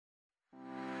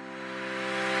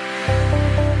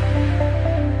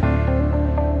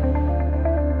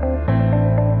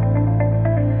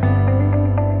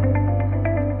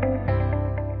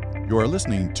are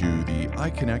listening to the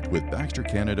iConnect with Baxter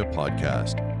Canada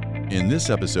podcast. In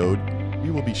this episode, we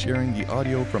will be sharing the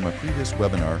audio from a previous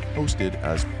webinar hosted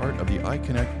as part of the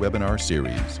iConnect webinar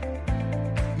series.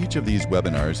 Each of these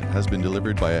webinars has been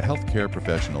delivered by a healthcare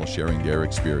professional sharing their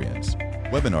experience.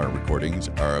 Webinar recordings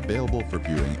are available for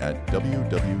viewing at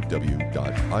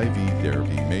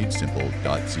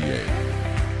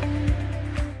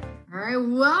www.ivtherapymadesimple.ca. All right,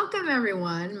 welcome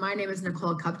everyone. My name is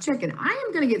Nicole Kupchik, and I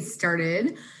am going to get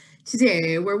started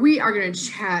today where we are going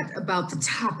to chat about the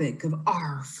topic of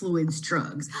are fluids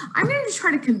drugs. I'm going to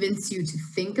try to convince you to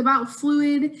think about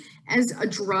fluid as a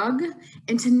drug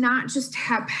and to not just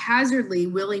haphazardly,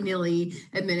 willy-nilly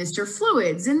administer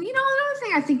fluids. And another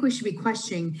thing I think we should be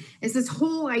questioning is this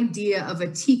whole idea of a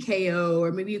TKO,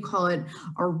 or maybe you call it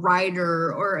a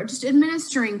rider, or just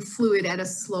administering fluid at a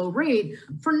slow rate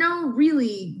for no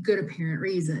really good apparent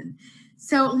reason.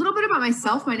 So a little bit about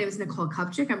myself. My name is Nicole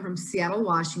Kupchik. I'm from Seattle,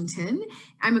 Washington.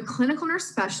 I'm a clinical nurse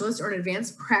specialist or an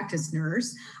advanced practice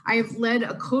nurse. I have led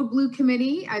a Code Blue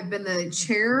committee. I've been the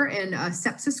chair and a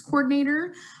sepsis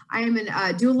coordinator. I am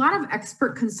do a lot of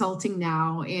expert consulting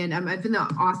now, and I've been the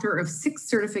author of 6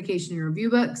 certification and review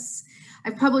books.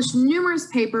 I've published numerous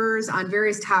papers on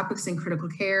various topics in critical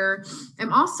care.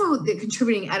 I'm also the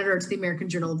contributing editor to the American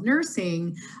Journal of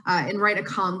Nursing and write a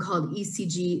column called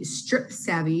ECG Strip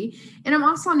Savvy. And I'm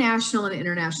also a national and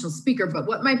international speaker. But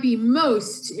what might be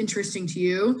most interesting to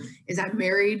you is I'm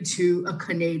married to a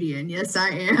Canadian. Yes, I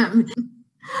am.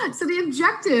 So the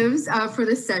objectives for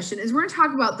this session is we're going to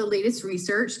talk about the latest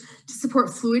research to support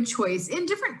fluid choice in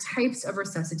different types of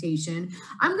resuscitation.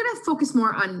 I'm going to focus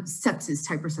more on sepsis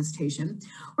type resuscitation.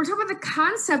 We're talking about the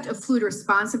concept of fluid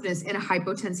responsiveness in a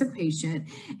hypotensive patient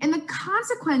and the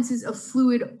consequences of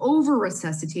fluid over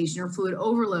resuscitation or fluid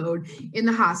overload in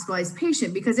the hospitalized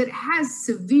patient, because it has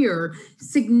severe,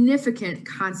 significant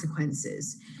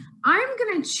consequences. I'm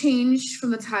going to change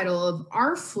from the title of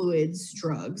Are Fluids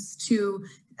Drugs to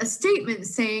a statement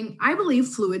saying, I believe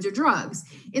fluids are drugs.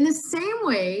 In the same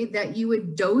way that you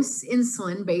would dose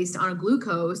insulin based on a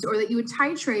glucose, or that you would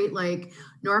titrate like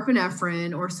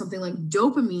norepinephrine or something like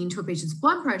dopamine to a patient's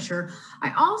blood pressure,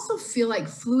 I also feel like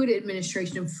fluid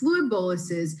administration and fluid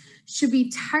boluses should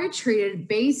be titrated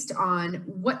based on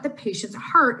what the patient's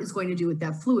heart is going to do with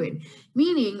that fluid.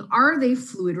 Meaning, are they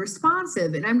fluid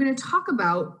responsive? And I'm going to talk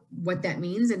about what that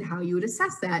means and how you would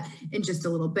assess that in just a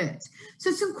little bit.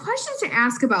 So some questions to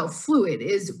ask about fluid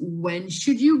is, when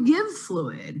should you give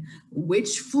fluid?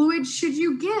 Which fluid should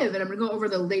you give? And I'm going to go over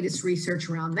the latest research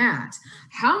around that.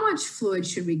 How much fluid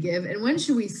should we give? And when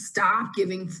should we stop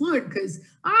giving fluid? Because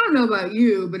I don't know about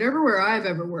you, but everywhere I've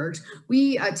ever worked,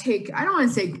 we I don't want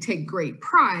to say take great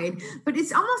pride, but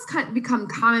it's almost kind of become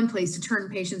commonplace to turn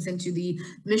patients into the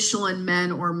Michelin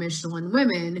men or Michelin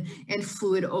women and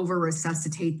fluid over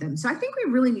resuscitate them. So I think we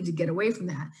really need to get away from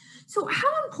that. So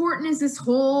how important is this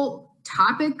whole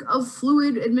topic of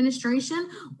fluid administration?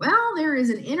 Well, there is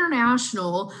an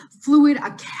international fluid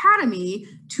academy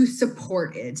to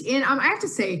support it. And I have to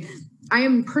say, I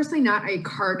am personally not a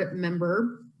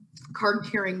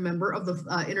card-carrying member of the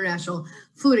International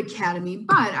Fluid Academy,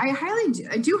 but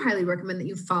I do highly recommend that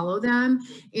you follow them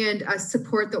and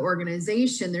support the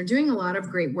organization. They're doing a lot of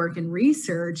great work and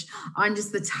research on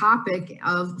just the topic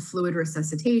of fluid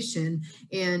resuscitation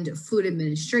and fluid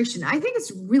administration. I think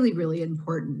it's really, really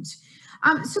important.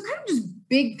 So kind of just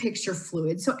big picture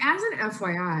fluid. So as an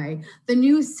FYI, the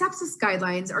new sepsis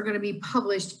guidelines are going to be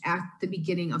published at the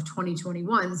beginning of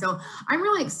 2021. So I'm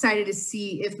really excited to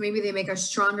see if maybe they make a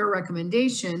stronger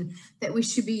recommendation that we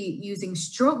should be using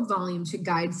stroke volume to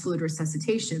guide fluid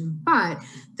resuscitation. But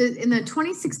in the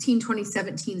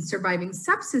 2016-2017 Surviving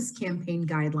Sepsis Campaign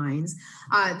guidelines,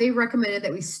 they recommended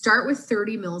that we start with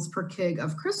 30 mils per kg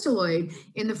of crystalloid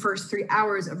in the first 3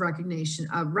 hours of recognition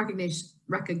of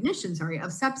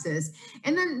sepsis.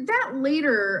 And then that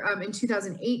later in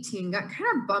 2018 got kind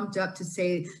of bumped up to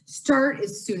say start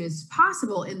as soon as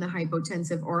possible in the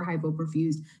hypotensive or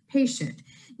hypoperfused patient.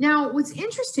 Now, what's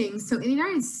interesting, so in the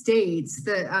United States,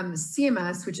 the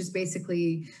CMS, which is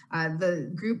basically the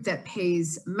group that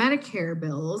pays Medicare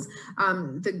bills,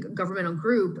 the governmental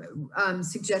group,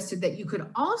 suggested that you could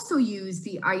also use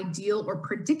the ideal or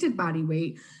predicted body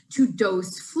weight to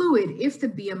dose fluid if the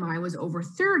BMI was over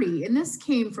 30. And this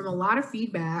came from a lot of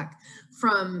feedback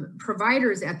from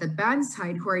providers at the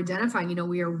bedside who are identifying,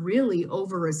 we are really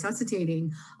over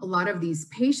resuscitating a lot of these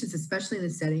patients, especially in the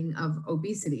setting of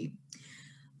obesity.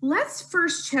 Let's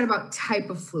first chat about type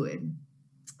of fluid,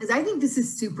 because I think this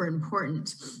is super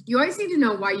important. You always need to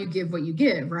know why you give what you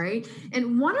give, right?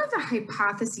 And one of the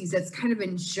hypotheses that's kind of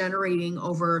been generating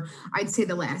over, I'd say,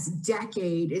 the last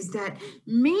decade is that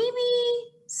maybe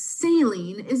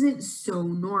saline isn't so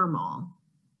normal.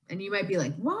 And you might be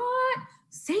like, what?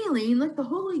 Saline, like the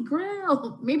Holy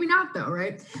Grail? Maybe not though,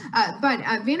 right? But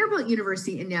Vanderbilt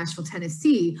University in Nashville,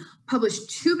 Tennessee published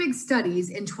 2 big studies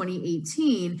in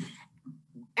 2018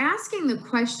 asking the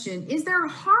question, is there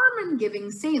harm in giving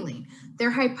saline?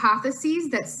 Their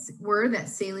hypotheses were that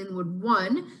saline would,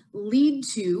 1, lead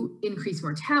to increased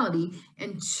mortality,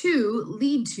 and 2,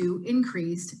 lead to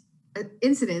increased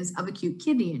incidence of acute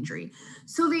kidney injury.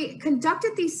 So they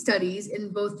conducted these studies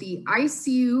in both the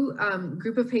ICU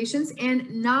group of patients and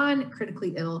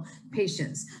non-critically ill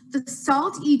patients. The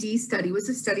SALT ED study was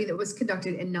a study that was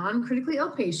conducted in non-critically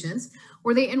ill patients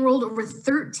where they enrolled over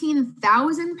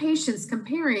 13,000 patients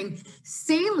comparing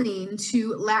saline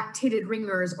to lactated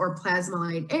ringers or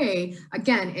plasmolite A,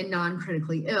 again, in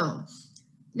non-critically ill.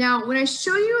 Now, when I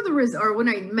show you when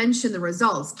I mention the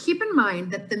results, keep in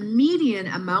mind that the median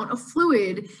amount of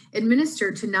fluid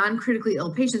administered to non-critically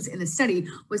ill patients in the study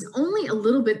was only a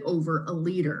little bit over a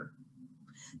liter.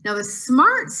 Now, the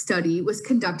SMART study was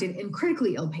conducted in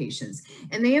critically ill patients,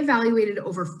 and they evaluated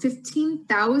over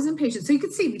 15,000 patients. So you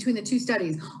can see between the 2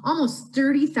 studies, almost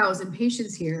 30,000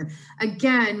 patients here,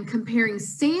 again, comparing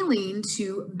saline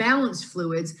to balanced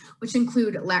fluids, which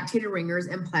include lactated ringers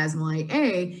and plasmolite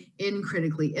A in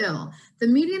critically ill. The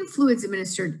median fluids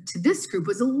administered to this group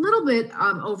was a little bit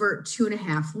over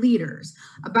 2.5 liters.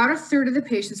 About a third of the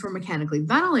patients were mechanically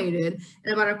ventilated,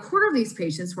 and about a quarter of these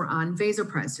patients were on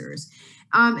vasopressors.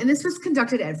 And this was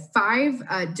conducted at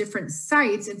 5 different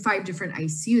sites in 5 different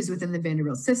ICUs within the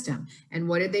Vanderbilt system. And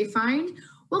what did they find?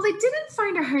 Well, they didn't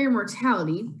find a higher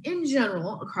mortality in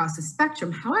general across the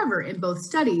spectrum. However, in both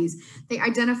studies, they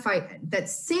identified that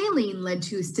saline led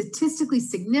to a statistically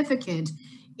significant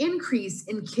increase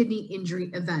in kidney injury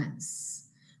events,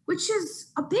 which is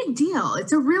a big deal.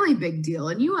 It's a really big deal.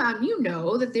 And you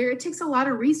know that it takes a lot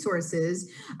of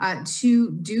resources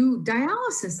to do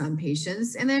dialysis on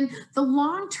patients. And then the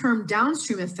long-term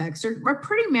downstream effects are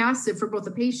pretty massive for both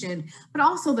the patient, but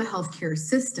also the healthcare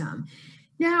system.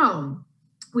 Now,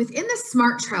 within the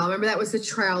SMART trial, remember that was the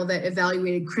trial that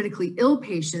evaluated critically ill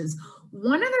patients.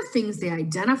 One of the things they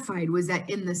identified was that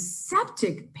in the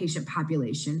septic patient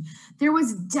population, there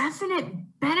was definite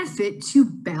benefit to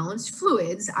balanced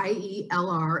fluids, i.e.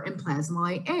 LR and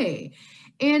plasmolite A.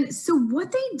 And so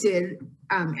what they did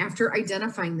after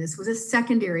identifying this was a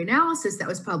secondary analysis that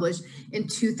was published in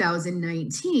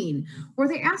 2019, where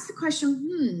they asked the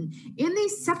question, in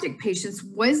these septic patients,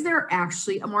 was there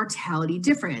actually a mortality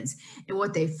difference? And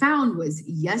what they found was,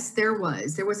 yes, there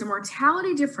was. There was a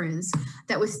mortality difference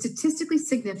that was statistically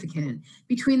significant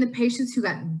between the patients who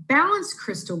got balanced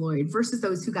crystalloid versus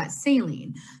those who got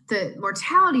saline. The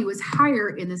mortality was higher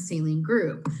in the saline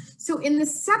group. So in the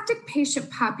septic patient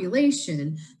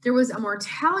population, there was a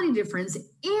mortality difference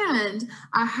and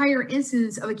a higher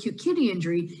incidence of acute kidney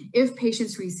injury if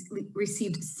patients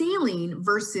received saline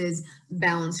versus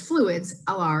balanced fluids,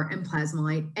 LR and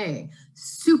plasmolite A.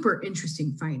 Super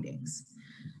interesting findings.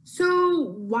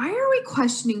 So why are we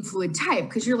questioning fluid type?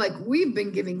 Because you're like, we've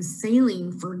been giving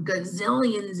saline for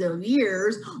gazillions of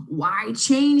years. Why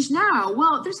change now?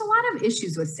 Well, there's a lot of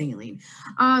issues with saline.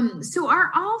 So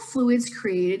are all fluids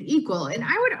created equal? And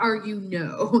I would argue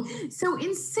no. So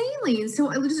in saline,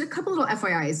 so just a couple little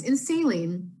FYIs. In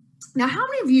saline, now how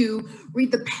many of you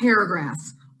read the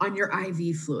paragraph on your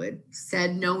IV fluid?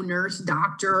 Said no nurse,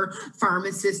 doctor,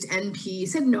 pharmacist, NP,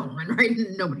 said no one, right?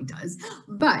 Nobody does.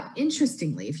 But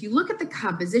interestingly, if you look at the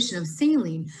composition of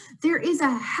saline, there is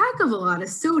a heck of a lot of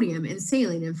sodium in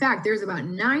saline. In fact, there's about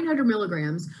 900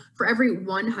 milligrams for every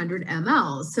 100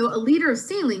 ml. So a liter of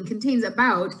saline contains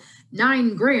about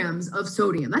 9 grams of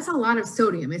sodium. That's a lot of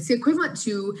sodium. It's the equivalent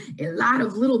to a lot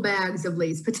of little bags of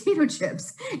Lay's potato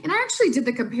chips. And I actually did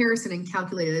the comparison and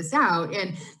calculated this out.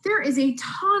 And there is a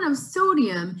ton of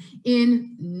sodium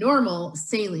in normal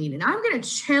saline. And I'm going to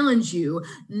challenge you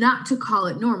not to call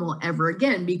it normal ever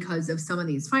again because of some of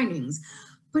these findings.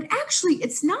 But actually,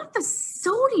 it's not the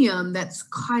sodium that's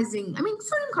causing,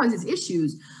 sodium causes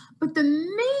issues, but the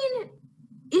main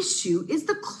issue is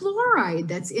the chloride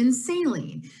that's in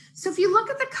saline. So if you look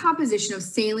at the composition of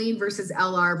saline versus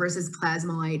LR versus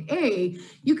plasmolite A,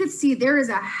 you could see there is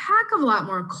a heck of a lot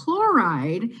more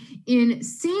chloride in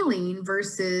saline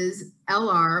versus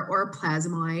LR or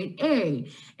plasmolite A.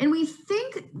 And we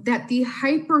think that the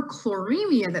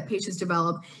hyperchloremia that patients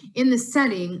develop in the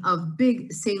setting of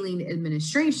big saline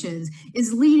administrations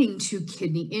is leading to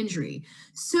kidney injury.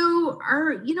 So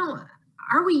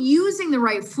are we using the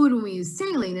right fluid when we use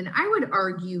saline? And I would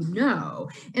argue no.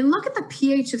 And look at the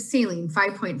pH of saline,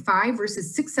 5.5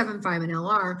 versus 6.75 in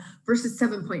LR versus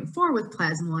 7.4 with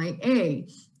plasmolite A.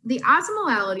 The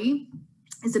osmolality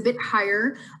is a bit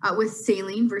higher with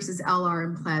saline versus LR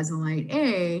and plasmolite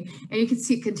A, and you can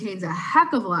see it contains a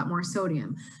heck of a lot more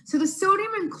sodium. So the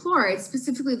sodium and chloride,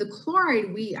 specifically the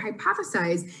chloride, we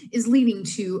hypothesize is leading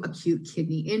to acute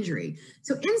kidney injury.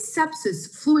 So in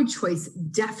sepsis, fluid choice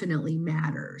definitely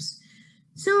matters.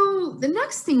 So the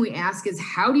next thing we ask is,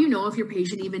 how do you know if your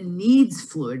patient even needs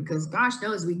fluid? Because gosh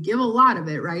knows we give a lot of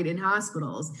it, right, in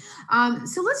hospitals.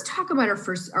 So let's talk about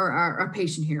our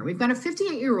patient here. We've got a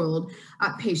 58-year-old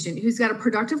patient who's got a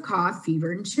productive cough,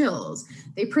 fever, and chills.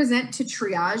 They present to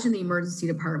triage in the emergency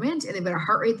department, and they've got a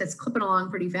heart rate that's clipping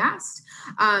along pretty fast.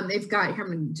 They've got, here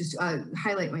I'm going to just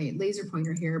highlight my laser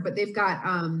pointer here, but they've got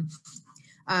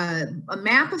a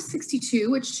MAP of 62,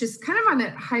 which is kind of on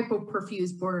that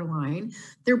hypoperfused borderline.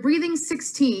 They're breathing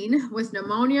 16 with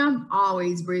pneumonia,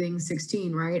 always breathing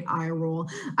 16, right? Eye roll.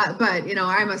 But, you know,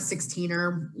 I'm a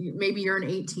 16er, maybe you're an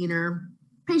 18er.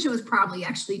 Patient was probably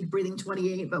actually breathing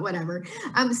 28, but whatever.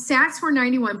 Sats were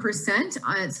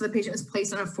 91%, so the patient was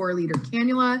placed on a 4-liter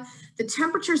cannula. The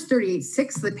temperature is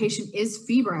 38.6, so the patient is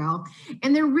febrile,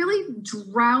 and they're really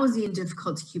drowsy and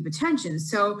difficult to keep attention.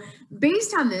 So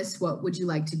based on this, what would you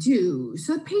like to do?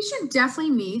 So the patient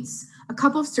definitely meets a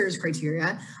couple of STIRS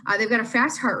criteria. They've got a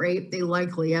fast heart rate. They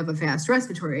likely have a fast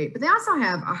respiratory rate, but they also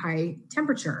have a high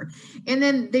temperature. And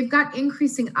then they've got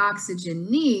increasing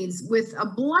oxygen needs with a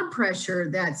blood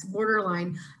pressure that's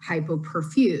borderline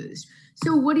hypoperfused.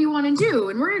 So what do you want to do?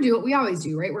 And we're going to do what we always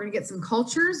do, right? We're going to get some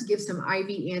cultures, give some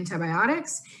IV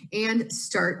antibiotics, and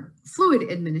start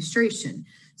fluid administration.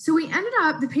 So we ended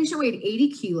up, the patient weighed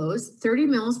 80 kilos, 30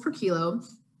 mils per kilo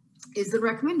is the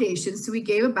recommendation. So we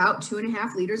gave about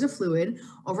 2.5 liters of fluid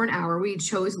over an hour. We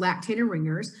chose lactated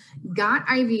ringers, got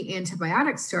IV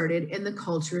antibiotics started, and the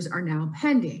cultures are now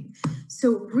pending.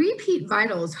 So repeat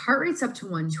vitals, heart rate's up to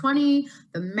 120.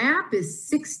 The MAP is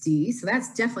 60, so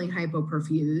that's definitely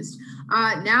hypoperfused.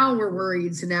 Now we're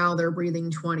worried, so now they're breathing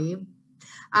 20.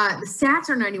 The sats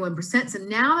are 91%, so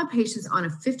now the patient's on a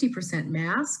 50%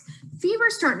 mask.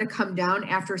 Fever's starting to come down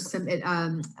after some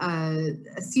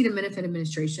acetaminophen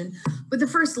administration, but the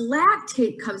first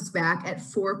lactate comes back at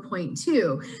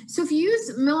 4.2. So if you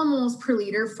use millimoles per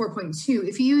liter, 4.2.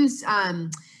 If you use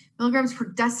milligrams per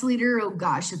deciliter, oh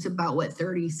gosh, it's about what,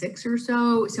 36 or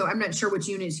so. So I'm not sure which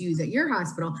units you use at your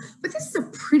hospital, but this is a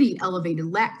pretty elevated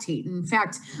lactate. In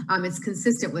fact, it's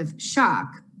consistent with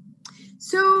shock.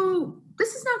 So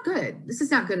this is not good. This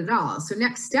is not good at all. So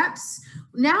next steps,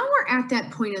 now we're at that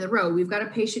point in the road. We've got a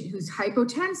patient who's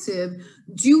hypotensive.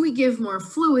 Do we give more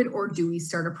fluid or do we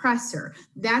start a pressor?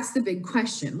 That's the big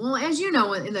question. Well, as you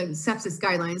know, in the sepsis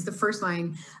guidelines, the first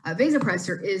line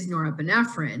vasopressor is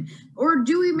norepinephrine. Or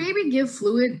do we maybe give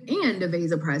fluid and a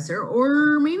vasopressor?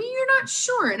 Or maybe you're not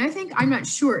sure. And I think I'm not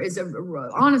sure is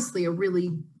honestly a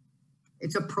really,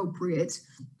 it's appropriate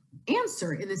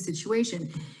answer in this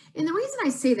situation. And the reason I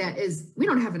say that is we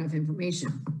don't have enough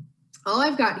information. All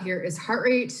I've got here is heart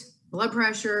rate, blood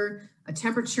pressure, a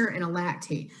temperature, and a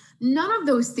lactate. None of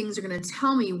those things are going to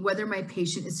tell me whether my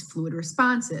patient is fluid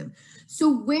responsive. So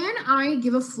when I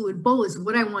give a fluid bolus,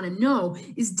 what I want to know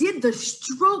is, did the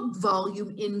stroke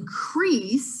volume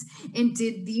increase and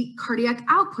did the cardiac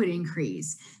output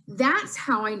increase? That's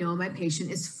how I know my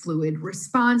patient is fluid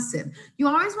responsive. You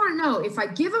always want to know, if I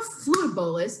give a fluid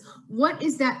bolus, what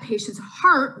is that patient's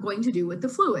heart going to do with the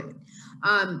fluid?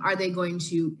 Are they going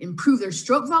to improve their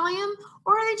stroke volume,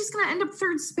 or are they just going to end up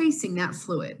third spacing that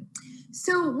fluid?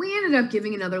 So we ended up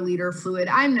giving another liter of fluid.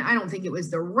 I don't think it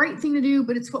was the right thing to do,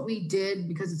 but it's what we did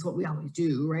because it's what we always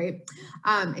do, right?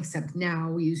 Except now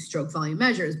we use stroke volume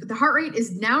measures. But the heart rate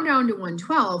is now down to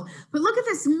 112. But look at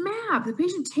this MAP. The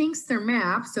patient tanks their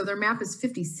MAP. So their MAP is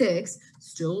 56,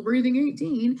 still breathing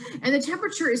 18. And the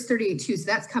temperature is 38.2. So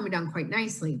that's coming down quite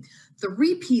nicely. The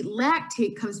repeat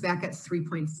lactate comes back at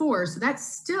 3.4. So that's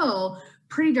still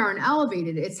pretty darn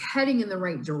elevated. It's heading in the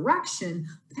right direction,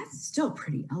 but that's still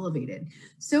pretty elevated.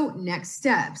 So next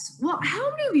steps. Well,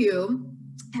 how many of you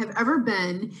have ever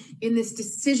been in this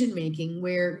decision making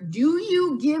where do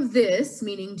you give this,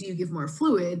 meaning do you give more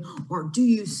fluid, or do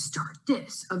you start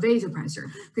this, a vasopressor?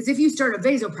 Because if you start a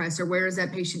vasopressor, where does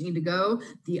that patient need to go?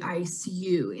 The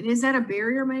ICU. And is that a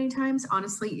barrier many times?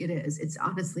 Honestly, it is. It's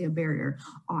honestly a barrier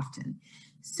often.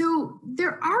 So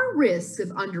there are risks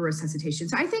of under-resuscitation.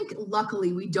 So I think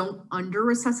luckily we don't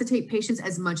under-resuscitate patients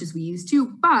as much as we used to,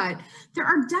 but there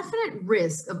are definite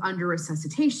risks of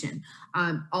under-resuscitation.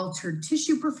 Altered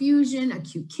tissue perfusion,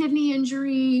 acute kidney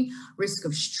injury, risk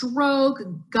of stroke,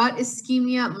 gut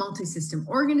ischemia, multi-system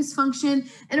organ dysfunction,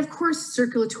 and of course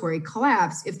circulatory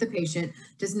collapse if the patient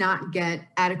does not get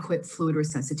adequate fluid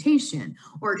resuscitation,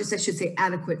 or just I should say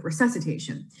adequate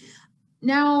resuscitation.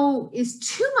 Now, is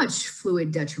too much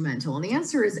fluid detrimental? And the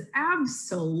answer is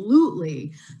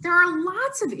absolutely. There are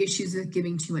lots of issues with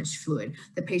giving too much fluid.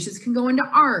 The patients can go into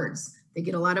ARDS. They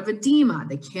get a lot of edema.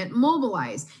 They can't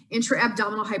mobilize.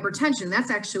 Intra-abdominal hypertension. That's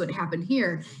actually what happened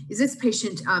here. Is this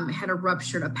patient had a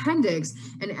ruptured appendix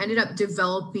and ended up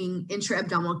developing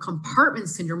intra-abdominal compartment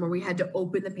syndrome, where we had to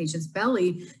open the patient's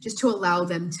belly just to allow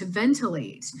them to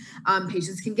ventilate.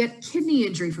 Patients can get kidney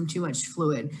injury from too much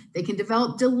fluid. They can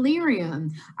develop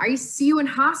delirium. ICU and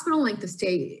hospital length of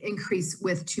stay increase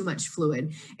with too much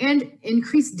fluid, and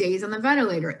increased days on the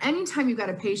ventilator. Anytime you've got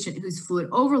a patient who's fluid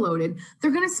overloaded,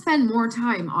 they're going to spend more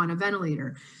time on a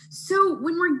ventilator. So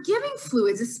when we're giving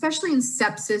fluids, especially in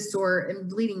sepsis or in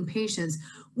bleeding patients,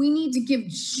 we need to give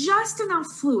just enough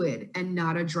fluid and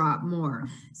not a drop more.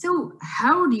 So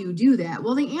how do you do that?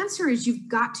 Well, the answer is you've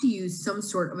got to use some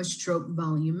sort of a stroke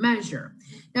volume measure.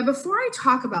 Now, before I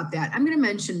talk about that, I'm going to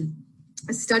mention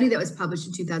a study that was published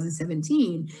in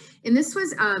 2017, and this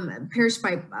was published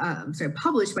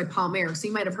by Paul Merrick. So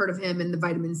you might have heard of him in the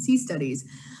vitamin C studies.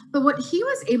 But what he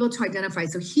was able to identify,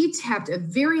 so he tapped a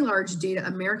very large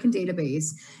American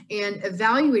database and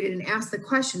evaluated and asked the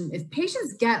question, if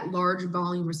patients get large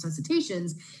volume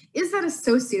resuscitations, is that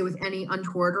associated with any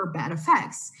untoward or bad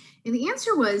effects? And the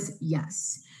answer was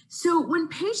yes. So when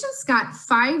patients got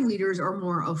 5 liters or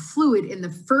more of fluid in the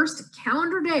first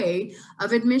calendar day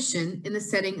of admission in the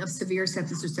setting of severe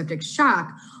sepsis or septic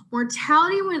shock,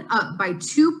 mortality went up by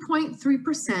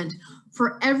 2.3%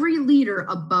 for every liter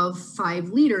above 5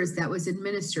 liters that was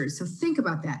administered. So think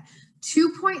about that.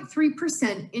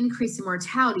 2.3% increase in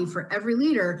mortality for every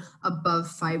liter above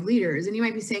 5 liters. And you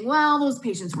might be saying, well, those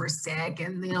patients were sick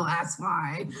and that's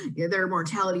why their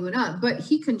mortality went up. But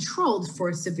he controlled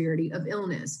for severity of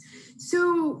illness.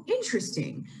 So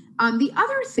interesting. The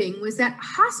other thing was that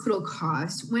hospital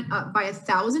costs went up by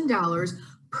 $1,000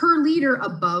 per liter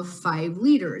above 5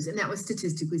 liters, and that was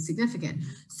statistically significant.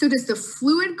 So does the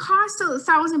fluid cost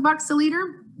 $1,000 a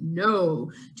liter? No.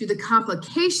 Do the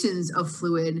complications of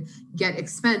fluid get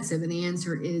expensive? And the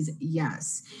answer is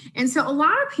yes. And so a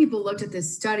lot of people looked at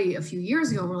this study a few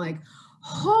years ago and were like,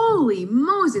 holy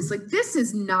Moses, like this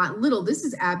is not little. This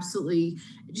is absolutely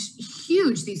just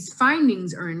huge. These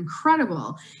findings are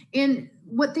incredible. And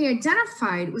what they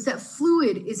identified was that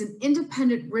fluid is an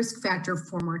independent risk factor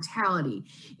for mortality.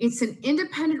 It's an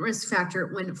independent risk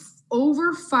factor when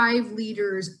over 5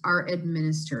 liters are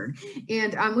administered.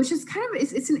 And which is kind of,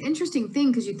 it's an interesting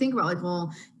thing, because you think about like,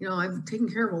 well, I've taken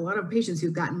care of a lot of patients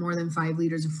who've gotten more than 5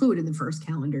 liters of fluid in the first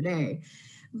calendar day.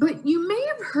 But you may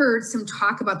have heard some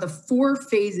talk about the 4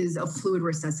 phases of fluid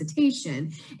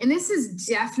resuscitation. And this is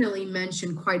definitely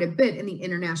mentioned quite a bit in the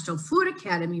International Fluid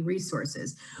Academy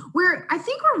resources, where I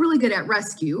think we're really good at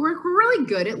rescue. We're really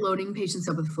good at loading patients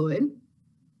up with fluid.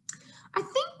 I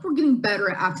think we're getting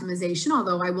better at optimization,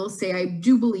 although I will say I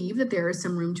do believe that there is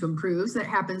some room to improve. So that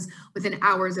happens within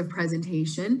hours of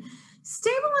presentation.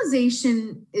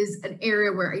 Stabilization is an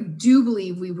area where I do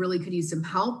believe we really could use some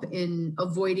help in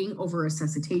avoiding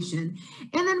over-resuscitation.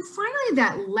 And then finally,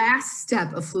 that last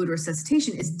step of fluid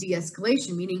resuscitation is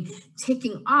de-escalation, meaning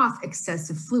taking off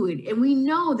excessive fluid. And we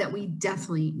know that we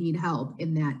definitely need help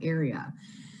in that area.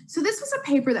 So this was a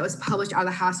paper that was published out of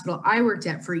the hospital I worked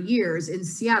at for years in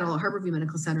Seattle, Harborview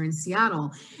Medical Center in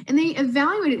Seattle. And they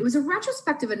evaluated, it was a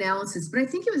retrospective analysis, but I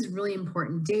think it was really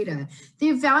important data. They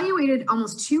evaluated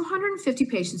almost 250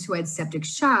 patients who had septic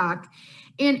shock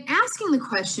and asking the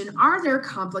question, are there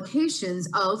complications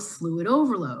of fluid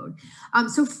overload?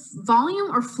 So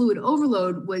volume or fluid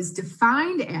overload was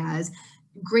defined as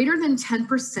greater than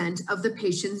 10% of the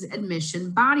patient's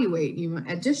admission body weight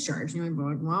at discharge. You might be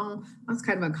like, well, that's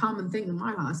kind of a common thing in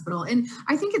my hospital. And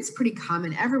I think it's pretty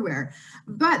common everywhere.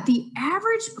 But the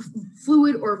average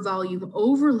fluid or volume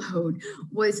overload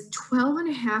was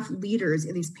 12.5 liters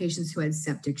in these patients who had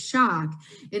septic shock.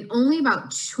 And only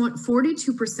about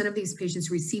 42% of these patients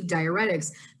received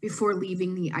diuretics before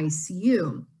leaving the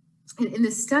ICU. And in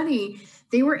the study,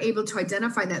 they were able to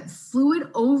identify that fluid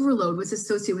overload was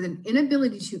associated with an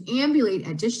inability to ambulate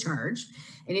at discharge.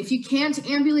 And if you can't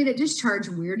ambulate at discharge,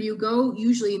 where do you go?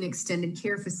 Usually an extended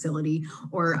care facility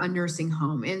or a nursing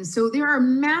home. And so there are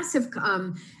massive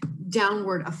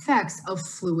downward effects of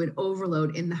fluid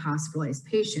overload in the hospitalized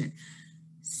patient.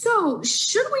 So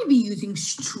should we be using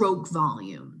stroke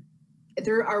volume?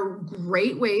 There are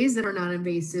great ways that are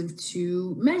non-invasive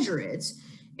to measure it.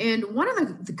 And one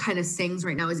of the kind of sayings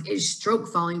right now is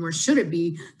stroke volume, or should it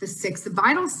be the sixth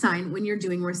vital sign when you're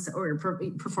doing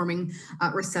performing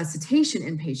resuscitation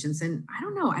in patients? And I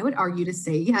don't know, I would argue to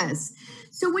say yes.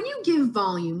 So when you give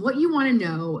volume, what you want to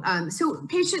know, so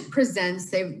patient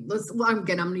presents, again, I'm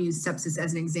going to use sepsis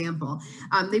as an example.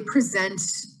 They present,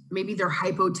 maybe they're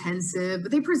hypotensive,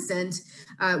 but they present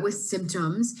with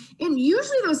symptoms. And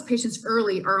usually those patients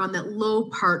early are on that low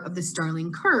part of the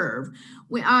Starling curve.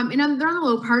 And they're on the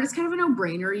low part, it's kind of a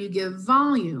no-brainer, you give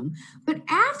volume. But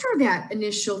after that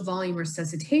initial volume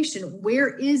resuscitation,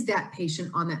 where is that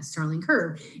patient on that Starling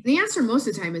curve? And the answer most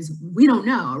of the time is we don't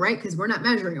know, right? Because we're not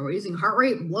measuring it. We're using heart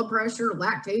rate, blood pressure,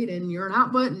 lactate, and urine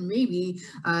output, and maybe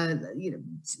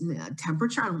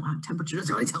temperature. I don't know, temperature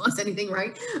doesn't really tell us anything,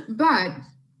 right? But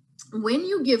when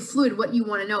you give fluid, what you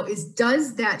want to know is,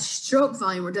 does that stroke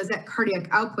volume or does that cardiac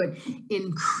output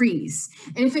increase?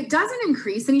 And if it doesn't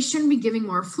increase, then you shouldn't be giving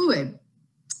more fluid.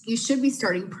 You should be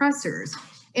starting pressors.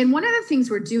 And one of the things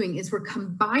we're doing is we're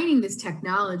combining this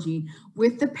technology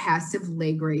with the passive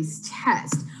leg raise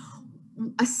test.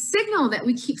 A signal that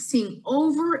we keep seeing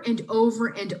over and over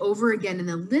and over again in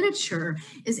the literature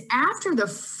is after the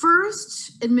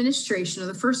first administration or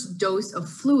the first dose of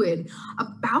fluid,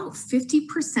 about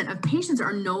 50% of patients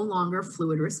are no longer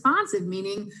fluid responsive,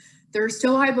 meaning they're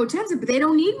still hypotensive, but they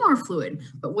don't need more fluid.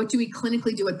 But what do we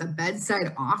clinically do at the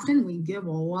bedside? Often we give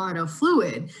a lot of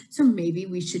fluid. So maybe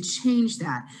we should change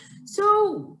that.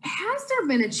 So has there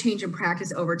been a change in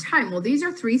practice over time? Well, these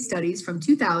are 3 studies from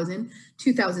 2000,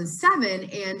 2007,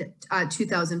 and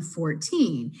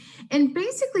 2014. And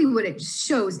basically what it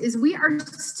shows is we are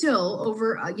still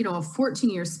over, a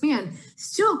 14-year span,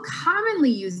 still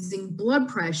commonly using blood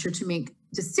pressure to make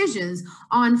decisions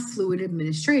on fluid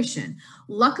administration.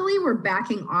 Luckily, we're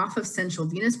backing off of central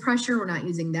venous pressure. We're not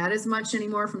using that as much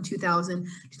anymore from 2000,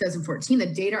 2014. The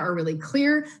data are really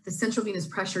clear. The central venous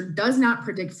pressure does not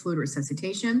predict fluid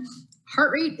resuscitation.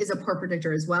 Heart rate is a poor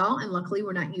predictor as well, and luckily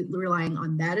we're not relying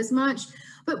on that as much,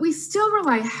 but we still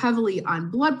rely heavily on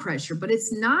blood pressure, but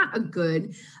it's not a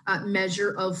good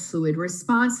measure of fluid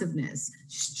responsiveness.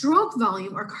 Stroke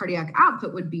volume or cardiac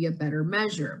output would be a better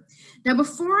measure. Now,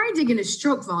 before I dig into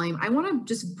stroke volume, I want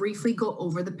to just briefly go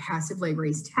over the passive leg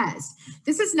raise test.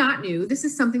 This is not new. This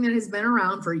is something that has been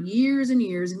around for years and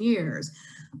years and years.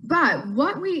 But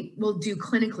what we will do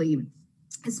clinically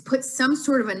is put some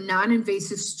sort of a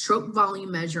non-invasive stroke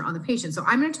volume measure on the patient. So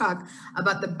I'm going to talk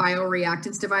about the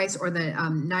bioreactance device or the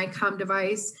NICOM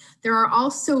device. There are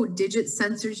also digit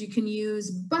sensors you can use,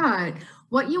 but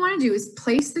what you want to do is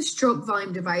place the stroke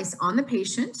volume device on the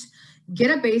patient,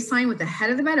 get a baseline with the head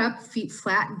of the bed up, feet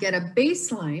flat, get a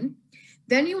baseline.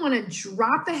 Then you want to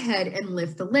drop the head and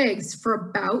lift the legs for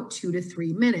about 2 to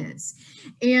 3 minutes.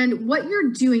 And what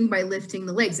you're doing by lifting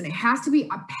the legs, and it has to be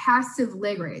a passive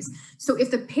leg raise. So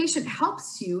if the patient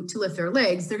helps you to lift their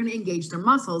legs, they're going to engage their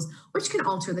muscles, which can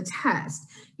alter the test.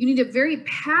 You need to very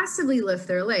passively lift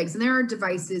their legs. And there are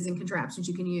devices and contraptions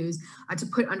you can use to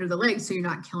put under the legs so you're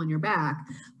not killing your back.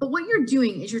 But what you're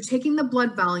doing is you're taking the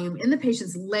blood volume in the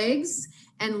patient's legs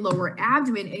and lower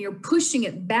abdomen, and you're pushing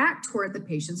it back toward the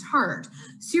patient's heart.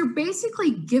 So you're basically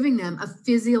giving them a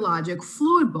physiologic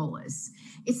fluid bolus.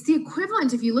 It's the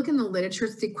equivalent, if you look in the literature,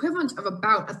 it's the equivalent of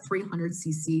about a 300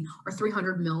 cc or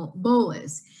 300 ml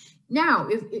bolus. Now,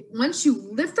 once you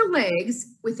lift the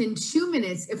legs, within 2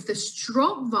 minutes, if the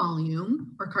stroke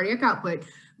volume or cardiac output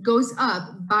goes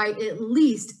up by at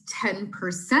least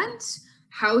 10%,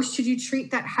 how should you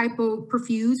treat that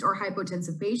hypoperfused or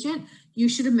hypotensive patient? You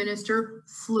should administer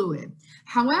fluid.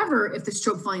 However, if the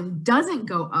stroke volume doesn't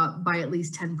go up by at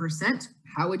least 10%,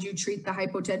 how would you treat the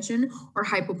hypotension or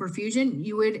hypoperfusion?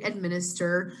 You would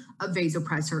administer a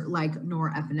vasopressor like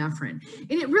norepinephrine.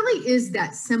 And it really is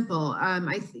that simple.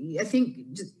 I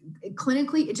think just,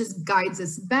 clinically, it just guides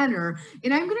us better.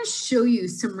 And I'm going to show you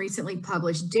some recently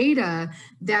published data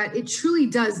that it truly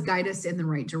does guide us in the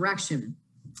right direction.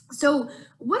 So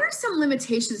what are some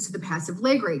limitations to the passive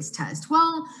leg raise test?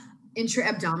 Well,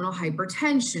 intra-abdominal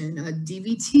hypertension, a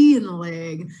DVT in the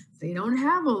leg, if they don't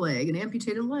have a leg, an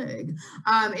amputated leg.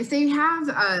 If they have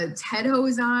TED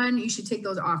hose on, you should take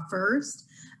those off first.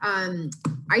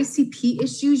 ICP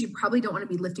issues, you probably don't want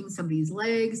to be lifting somebody's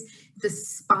legs. If the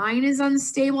spine is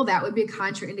unstable, that would be a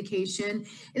contraindication.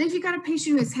 And if you've got a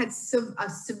patient who has had a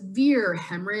severe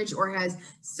hemorrhage or has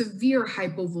severe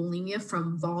hypovolemia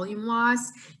from volume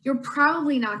loss, you're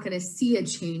probably not going to see a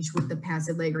change with the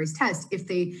passive leg raise test if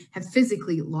they have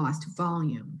physically lost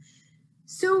volume.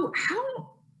 So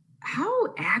how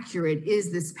how accurate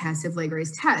is this passive leg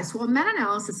raise test? Well, a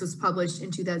meta-analysis was published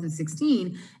in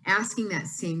 2016 asking that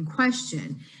same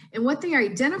question. And what they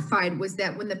identified was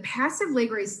that when the passive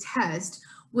leg raise test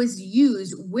was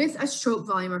used with a stroke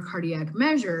volume or cardiac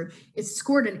measure, it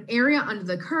scored an area under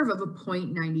the curve of a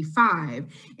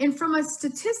 0.95. And from a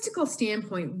statistical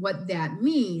standpoint, what that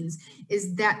means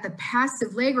is that the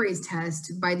passive leg raise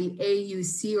test by the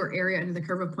AUC, or area under the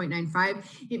curve of 0.95,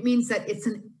 it means that it's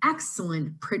an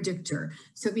excellent predictor.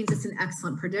 So it means it's an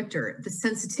excellent predictor. The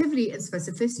sensitivity and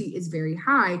specificity is very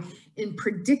high in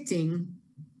predicting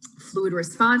fluid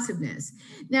responsiveness.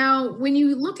 Now, when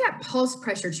you look at pulse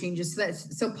pressure changes,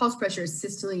 so pulse pressure is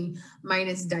systole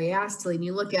minus diastole, and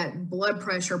you look at blood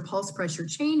pressure, pulse pressure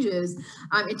changes,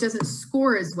 it doesn't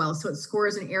score as well. So it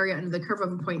scores an area under the curve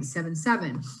of a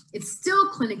 0.77. It's still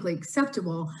clinically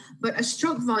acceptable, but a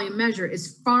stroke volume measure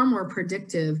is far more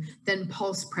predictive than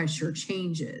pulse pressure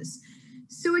changes.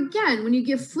 So again, when you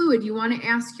give fluid, you want to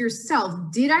ask yourself,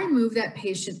 did I move that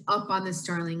patient up on the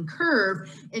Starling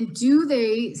curve? And do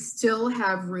they still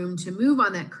have room to move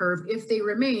on that curve if they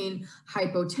remain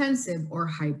hypotensive or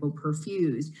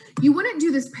hypoperfused? You wouldn't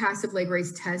do this passive leg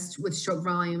raise test with stroke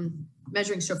volume,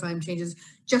 measuring stroke volume changes,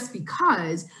 just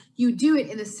because you do it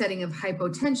in the setting of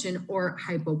hypotension or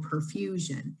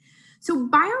hypoperfusion. So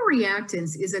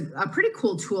bioreactance is a pretty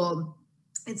cool tool.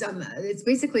 It's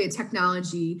basically a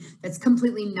technology that's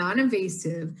completely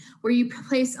non-invasive, where you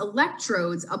place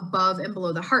electrodes above and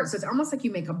below the heart. So it's almost like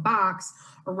you make a box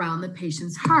around the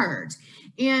patient's heart.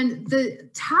 And the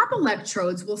top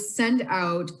electrodes will send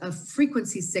out a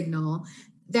frequency signal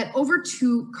that over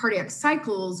 2 cardiac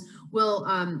cycles will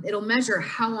it'll measure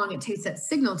how long it takes that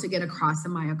signal to get across the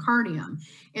myocardium.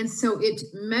 And so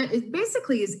it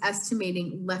basically is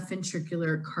estimating left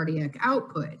ventricular cardiac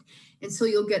output. And so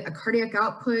you'll get a cardiac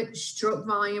output, stroke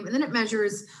volume, and then it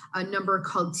measures a number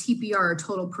called TPR,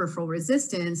 total peripheral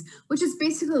resistance, which is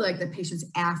basically like the patient's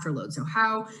afterload. So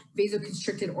how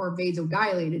vasoconstricted or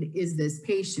vasodilated is this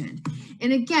patient?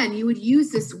 And again, you would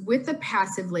use this with the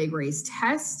passive leg raise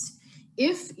test.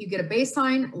 If you get a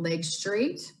baseline, legs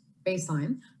straight,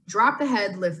 baseline, drop the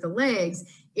head, lift the legs.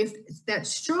 If that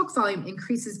stroke volume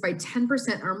increases by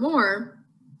 10% or more,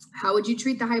 how would you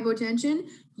treat the hypotension?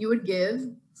 You would give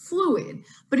fluid.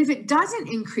 But if it doesn't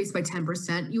increase by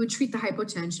 10%, you would treat the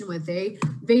hypotension with a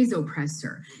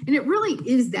vasopressor. And it really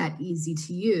is that easy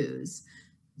to use.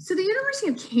 So the University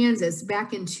of Kansas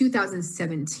back in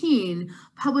 2017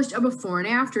 published a before and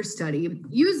after study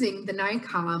using the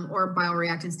NICOM or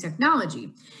bioreactance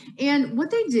technology. And what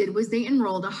they did was they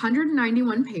enrolled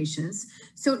 191 patients.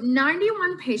 So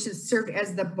 91 patients served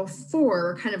as the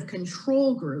before kind of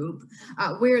control group,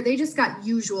 where they just got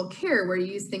usual care, where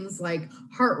you use things like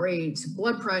heart rate,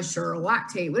 blood pressure,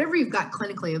 lactate, whatever you've got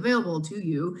clinically available to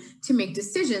you to make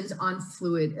decisions on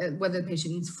fluid, whether the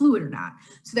patient needs fluid or not.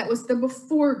 So that was the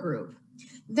before group.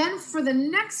 Then for the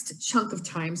next chunk of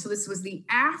time, so this was the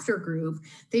after group,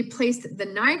 they placed the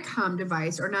NICOM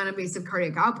device, or non-invasive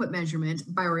cardiac output measurement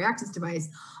bioreactance device,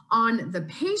 on the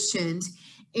patient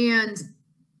and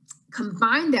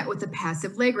combined that with the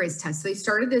passive leg raise test. So they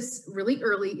started this really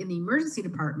early in the emergency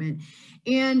department.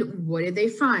 And what did they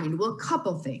find? Well, a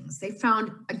couple things. They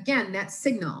found, again, that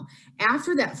signal.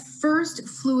 After that first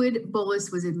fluid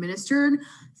bolus was administered,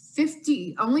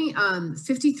 only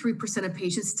 53% of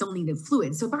patients still needed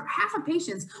fluid. So about half of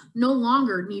patients no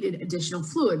longer needed additional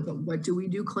fluid. But what do we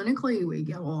do clinically? We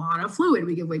get a lot of fluid.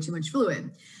 We give way too much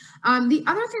fluid. The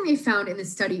other thing they found in the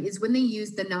study is when they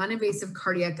used the non-invasive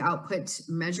cardiac output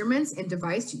measurements and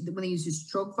device, when they used a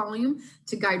stroke volume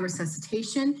to guide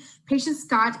resuscitation, patients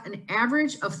got an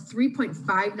average of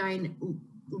 3.59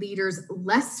 liters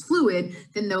less fluid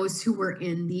than those who were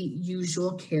in the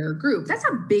usual care group. That's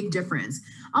a big difference.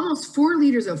 Almost 4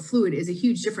 liters of fluid is a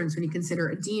huge difference when you consider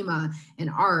edema and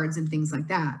ARDS and things like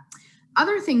that.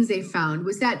 Other things they found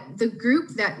was that the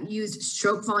group that used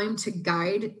stroke volume to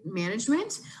guide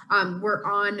management were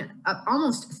on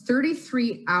almost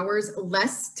 33 hours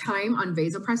less time on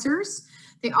vasopressors.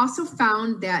 They also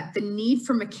found that the need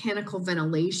for mechanical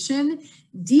ventilation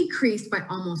decreased by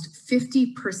almost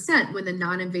 50% when the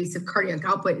non-invasive cardiac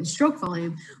output and stroke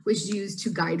volume was used to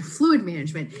guide fluid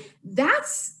management.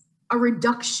 That's a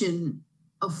reduction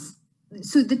of,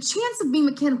 so the chance of being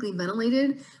mechanically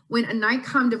ventilated when a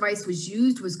NICOM device was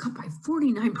used was cut by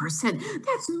 49%.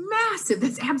 That's massive.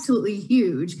 That's absolutely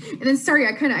huge. And then, sorry,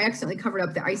 I accidentally covered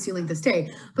up the ICU length of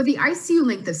stay, but the ICU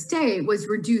length of stay was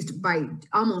reduced by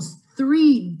almost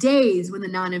 3 days when the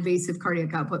non-invasive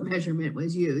cardiac output measurement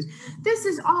was used. This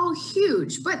is all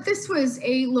huge, but this was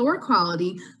a lower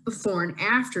quality before and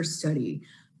after study.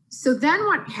 So then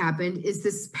what happened is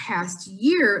this past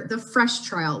year, the FRESH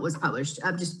trial was published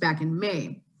just back in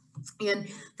May. And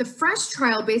the FRESH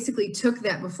trial basically took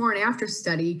that before and after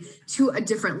study to a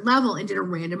different level and did a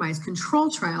randomized control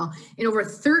trial in over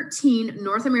 13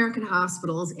 North American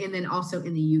hospitals and then also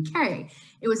in the UK.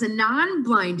 It was a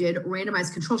non-blinded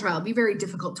randomized control trial. It'd be very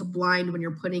difficult to blind when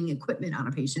you're putting equipment on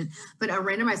a patient, but a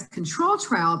randomized control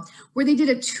trial where they did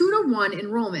a 2-to-1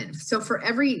 enrollment. So for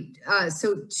every,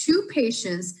 so 2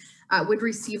 patients would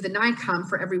receive the NICOM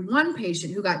for every 1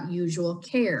 patient who got usual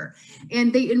care.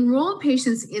 And they enrolled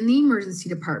patients in the emergency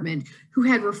department who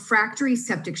had refractory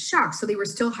septic shock. So they were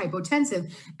still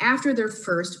hypotensive after their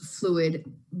first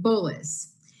fluid bolus.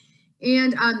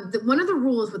 And one of the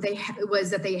rules was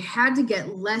that they had to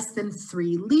get less than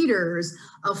 3 liters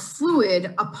of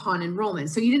fluid upon enrollment.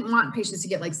 So you didn't want patients to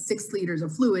get like 6 liters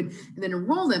of fluid and then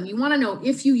enroll them. You want to know,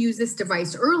 if you use this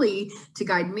device early to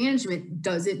guide management,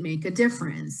 does it make a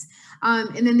difference?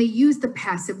 And then they used the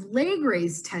passive leg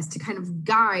raise test to kind of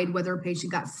guide whether a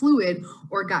patient got fluid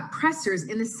or got pressors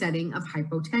in the setting of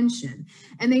hypotension.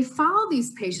 And they followed these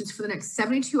patients for the next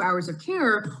 72 hours of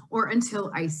care or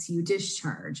until ICU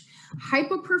discharge.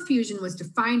 Hypoperfusion was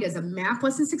defined as a MAP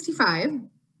less than 65,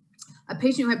 a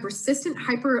patient who had persistent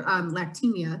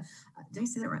hyperlactemia. Did I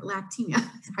say that right? Lactemia,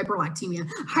 hyperlactemia,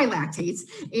 high lactates,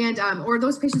 and or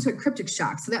those patients who had cryptic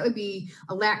shock. So that would be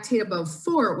a lactate above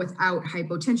 4 without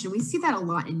hypotension. We see that a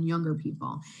lot in younger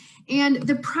people. And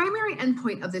the primary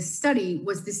endpoint of this study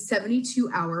was the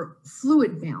 72-hour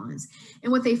fluid balance.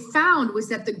 And what they found was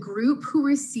that the group who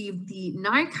received the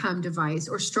NICOM device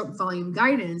or stroke volume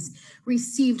guidance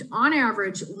received on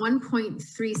average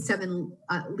 1.37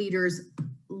 liters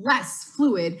less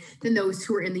fluid than those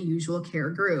who were in the usual care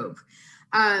group.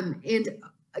 And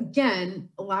again,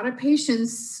 a lot of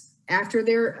patients after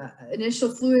their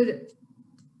initial fluid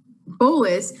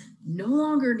bolus no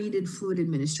longer needed fluid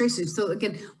administration. So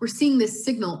again, we're seeing this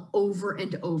signal over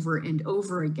and over and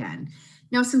over again.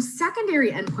 Now, some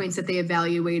secondary endpoints that they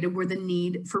evaluated were the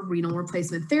need for renal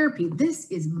replacement therapy. This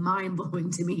is mind-blowing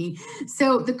to me.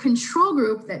 So the control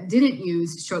group that didn't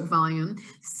use stroke volume,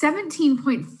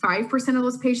 17.5% of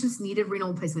those patients needed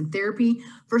renal replacement therapy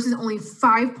versus only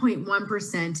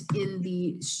 5.1% in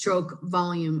the stroke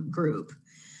volume group.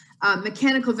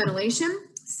 Mechanical ventilation,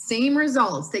 same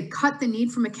results. They cut the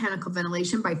need for mechanical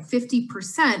ventilation by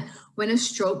 50% when a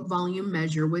stroke volume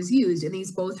measure was used, and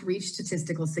these both reached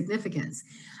statistical significance.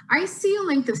 ICU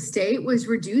length of stay was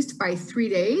reduced by 3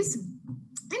 days.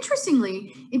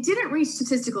 Interestingly, it didn't reach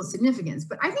statistical significance,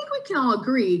 but I think we can all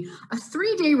agree a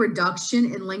 3-day reduction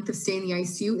in length of stay in the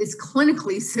ICU is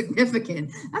clinically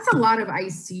significant. That's a lot of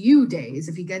ICU days,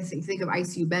 if you guys think of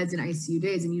ICU beds and ICU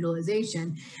days and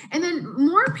utilization. And then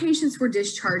more patients were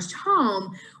discharged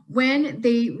home when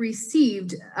they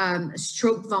received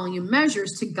stroke volume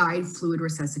measures to guide fluid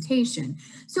resuscitation.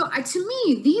 So to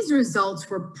me, these results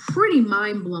were pretty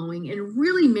mind-blowing and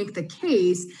really make the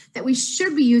case that we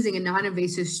should be using a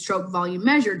non-invasive stroke volume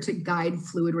measure to guide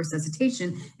fluid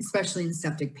resuscitation, especially in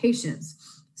septic patients.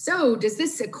 So does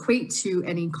this equate to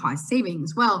any cost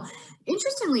savings? Well,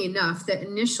 interestingly enough, the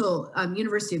initial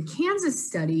University of Kansas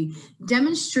study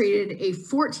demonstrated a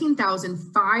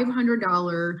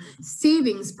 $14,500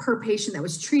 savings per patient that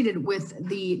was treated with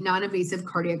the non-invasive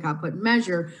cardiac output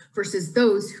measure versus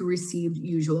those who received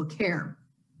usual care.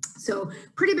 So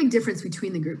pretty big difference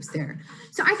between the groups there.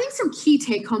 So I think some key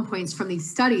take-home points from these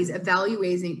studies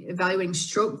evaluating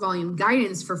stroke volume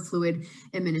guidance for fluid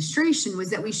administration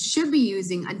was that we should be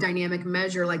using a dynamic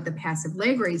measure like the passive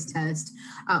leg raise test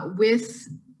with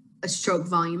a stroke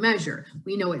volume measure.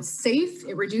 We know it's safe.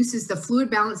 It reduces the fluid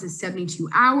balance in 72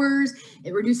 hours.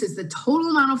 It reduces the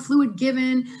total amount of fluid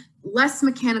given. Less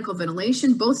mechanical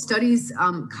ventilation. Both studies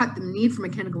cut the need for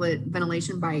mechanical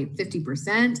ventilation by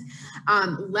 50%,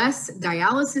 less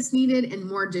dialysis needed, and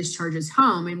more discharges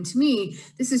home. And to me,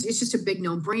 it's just a big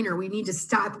no-brainer. We need to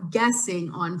stop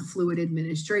guessing on fluid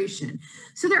administration.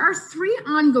 So there are 3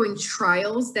 ongoing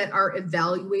trials that are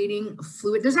evaluating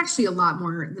fluid. There's actually a lot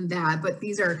more than that, but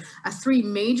these are 3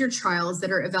 major trials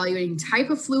that are evaluating type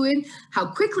of fluid, how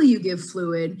quickly you give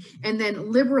fluid, and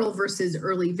then liberal versus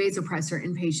early vasopressor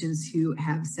in patients who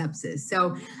have sepsis.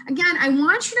 So again, I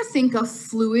want you to think of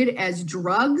fluid as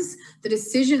drugs. The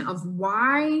decision of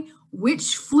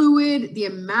which fluid, the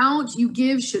amount you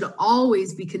give should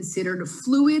always be considered.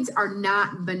 Fluids are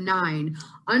not benign.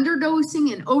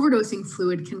 Underdosing and overdosing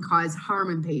fluid can cause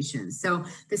harm in patients. So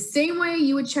the same way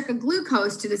you would check a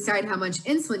glucose to decide how much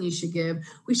insulin you should give,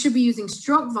 we should be using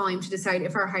stroke volume to decide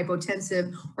if our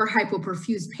hypotensive or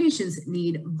hypoperfused patients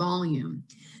need volume.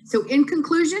 So in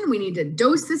conclusion, we need to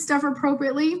dose this stuff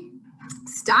appropriately.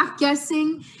 Stop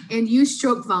guessing and use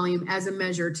stroke volume as a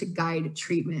measure to guide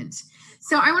treatment.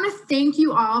 So I want to thank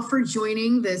you all for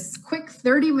joining this quick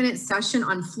 30-minute session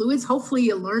on fluids. Hopefully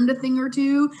you learned a thing or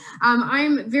two.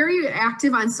 I'm very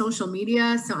active on social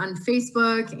media, so on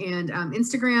Facebook and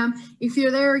Instagram. If you're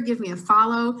there, give me a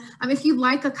follow. If you'd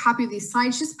like a copy of these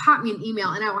slides, just pop me an email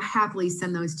and I will happily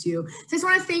send those to you. So I just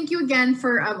want to thank you again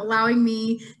for allowing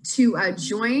me to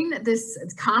join this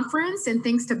conference, and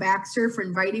thanks to Baxter for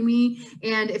inviting me.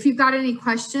 And if you've got any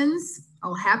questions,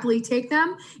 I'll happily take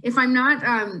them. If I'm not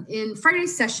in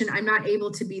Friday's session, I'm not able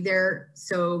to be there.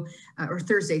 So, or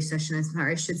Thursday's session,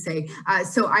 I should say. You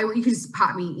can just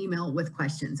pop me email with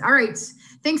questions. All right.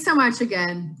 Thanks so much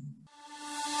again.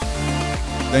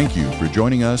 Thank you for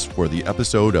joining us for the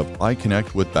episode of I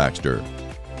Connect with Baxter.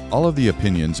 All of the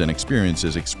opinions and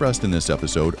experiences expressed in this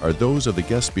episode are those of the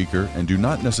guest speaker and do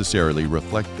not necessarily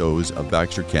reflect those of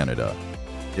Baxter Canada.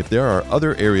 If there are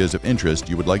other areas of interest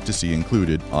you would like to see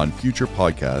included on future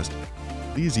podcasts,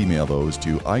 please email those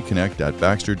to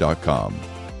iconnect@baxter.com.